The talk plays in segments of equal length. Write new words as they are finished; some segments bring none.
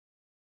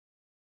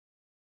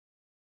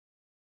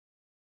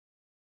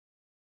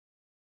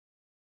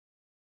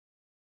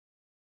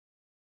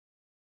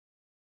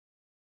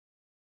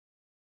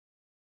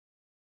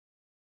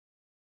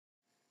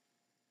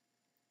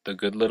The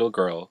good little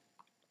girl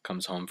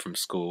comes home from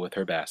school with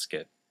her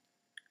basket.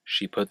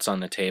 She puts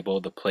on the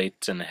table the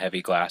plates and the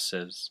heavy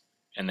glasses,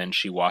 and then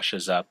she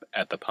washes up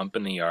at the pump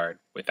in the yard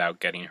without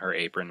getting her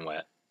apron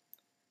wet.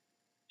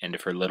 And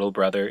if her little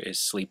brother is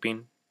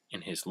sleeping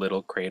in his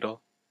little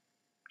cradle,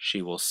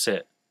 she will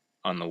sit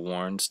on the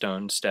worn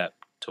stone step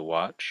to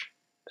watch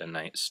the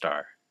night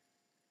star.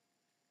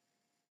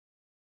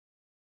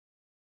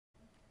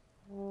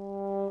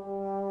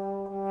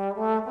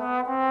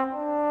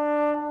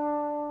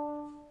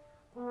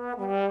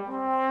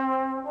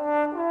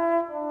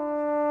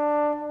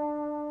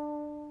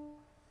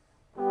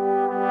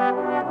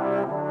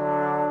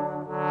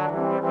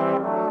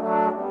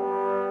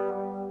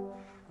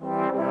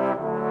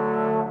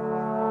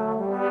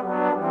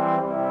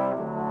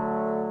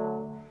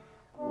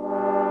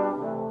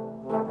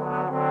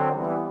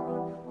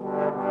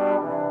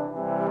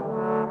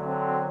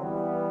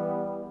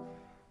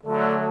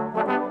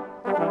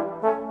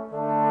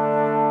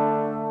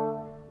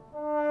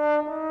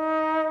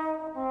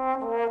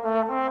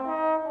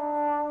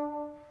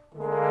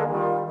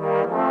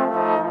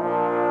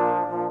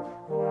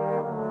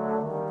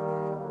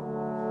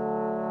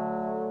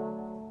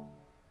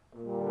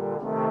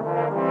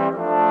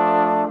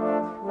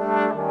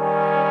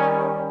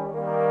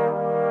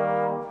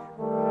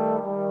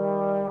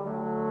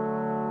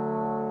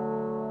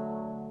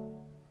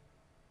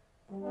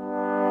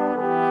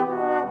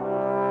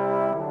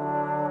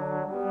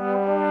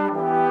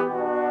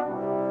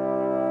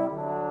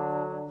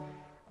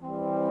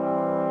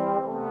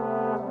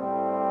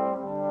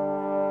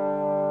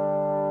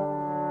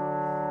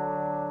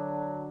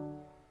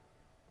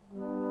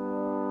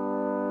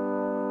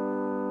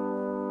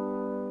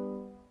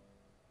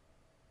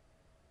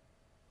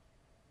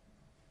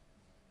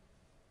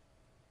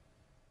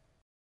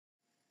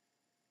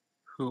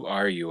 Who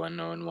are you,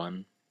 unknown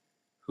one?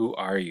 Who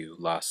are you,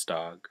 lost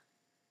dog?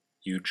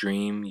 You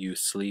dream, you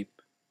sleep.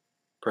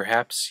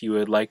 Perhaps you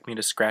would like me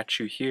to scratch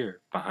you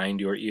here, behind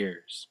your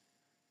ears.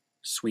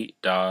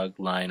 Sweet dog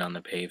lying on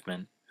the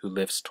pavement, who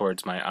lifts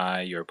towards my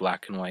eye your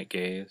black and white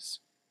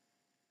gaze.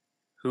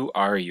 Who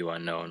are you,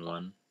 unknown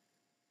one?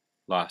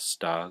 Lost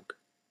dog.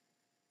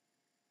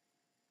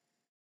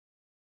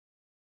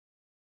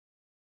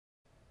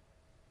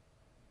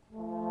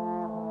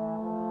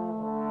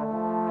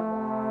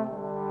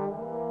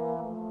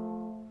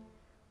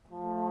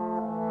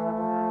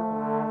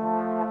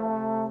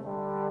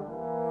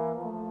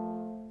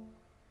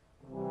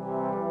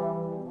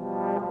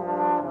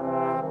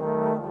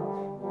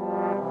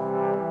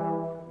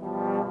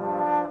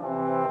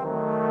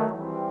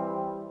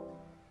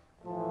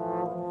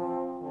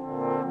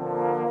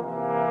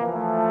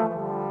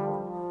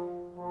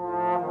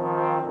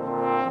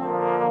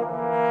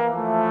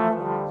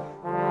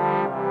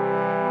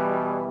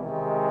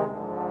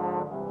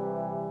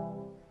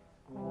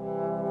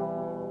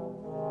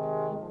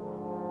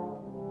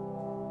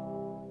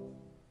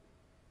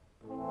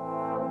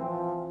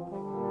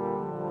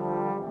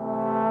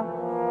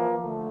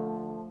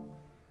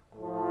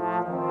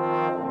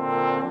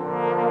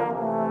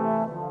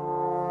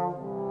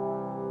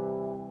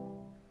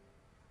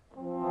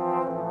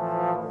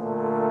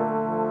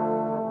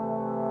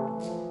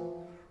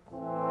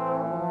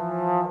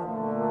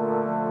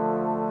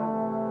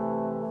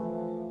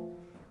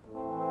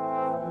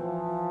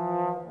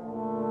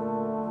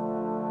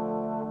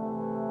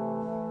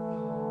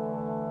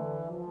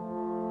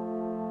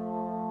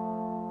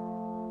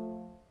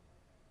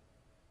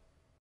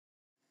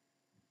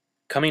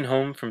 Coming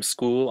home from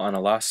school on a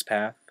lost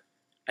path,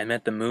 I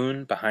met the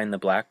moon behind the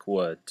black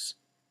woods.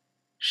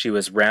 She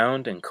was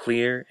round and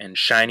clear and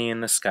shiny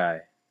in the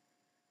sky.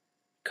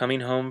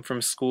 Coming home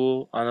from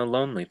school on a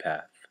lonely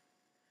path,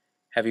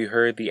 have you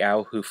heard the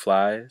owl who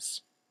flies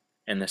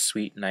and the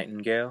sweet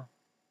nightingale?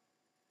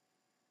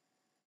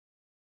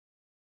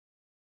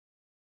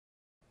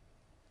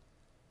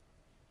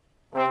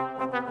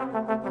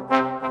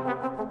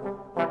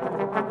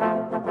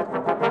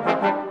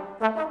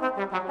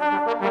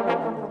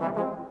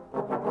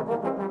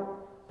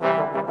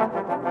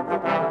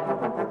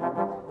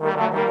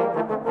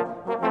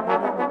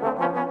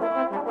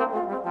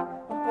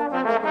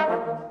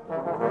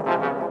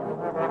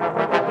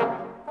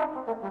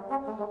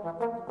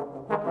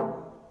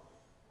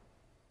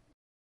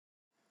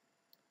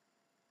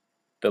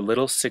 The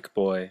little sick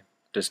boy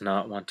does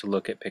not want to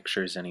look at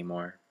pictures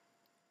anymore.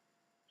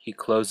 He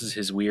closes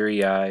his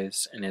weary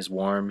eyes and his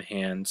warm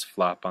hands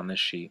flop on the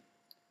sheet.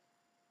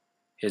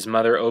 His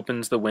mother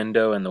opens the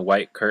window and the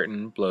white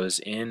curtain blows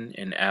in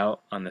and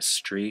out on the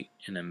street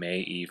in a May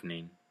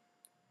evening.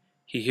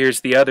 He hears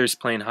the others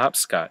playing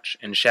hopscotch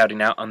and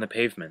shouting out on the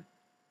pavement.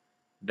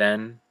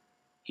 Then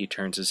he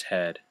turns his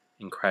head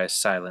and cries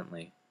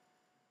silently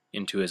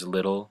into his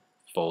little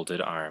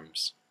folded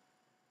arms.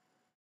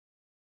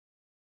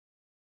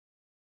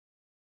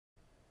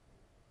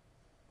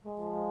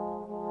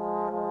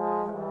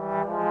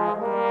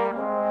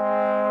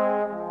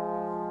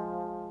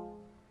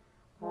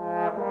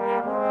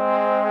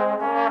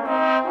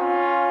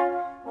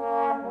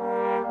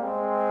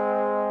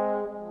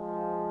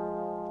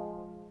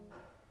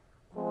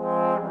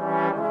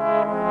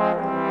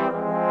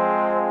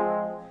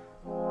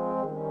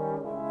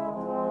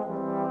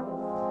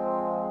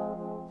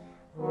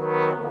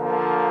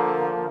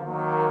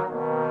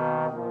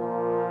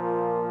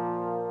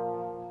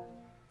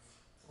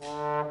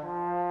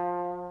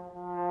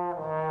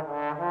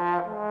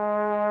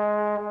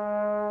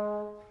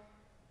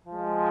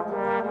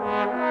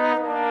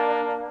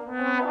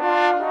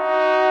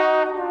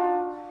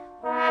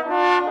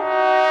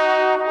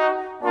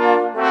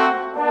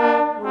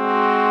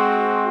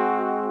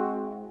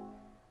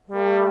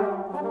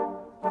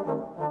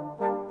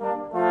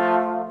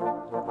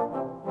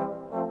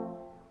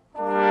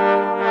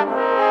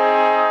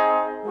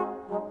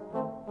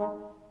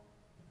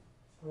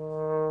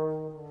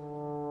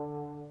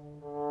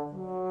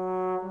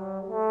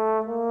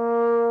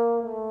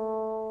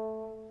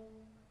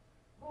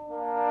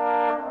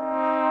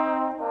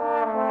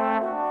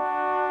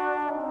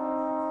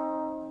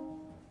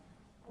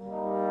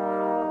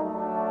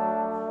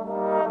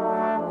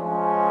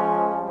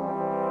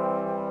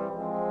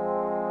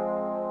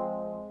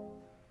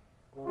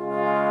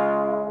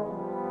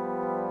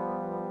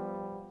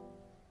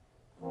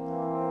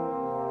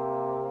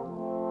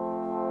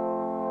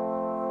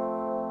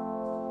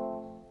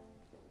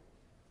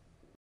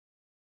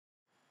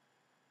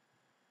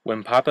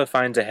 When Papa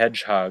finds a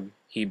hedgehog,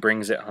 he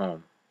brings it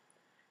home.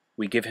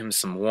 We give him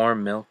some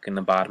warm milk in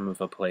the bottom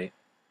of a plate.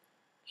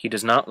 He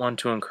does not want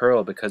to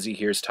uncurl because he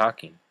hears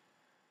talking.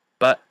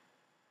 But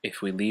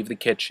if we leave the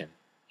kitchen,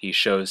 he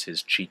shows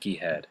his cheeky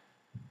head.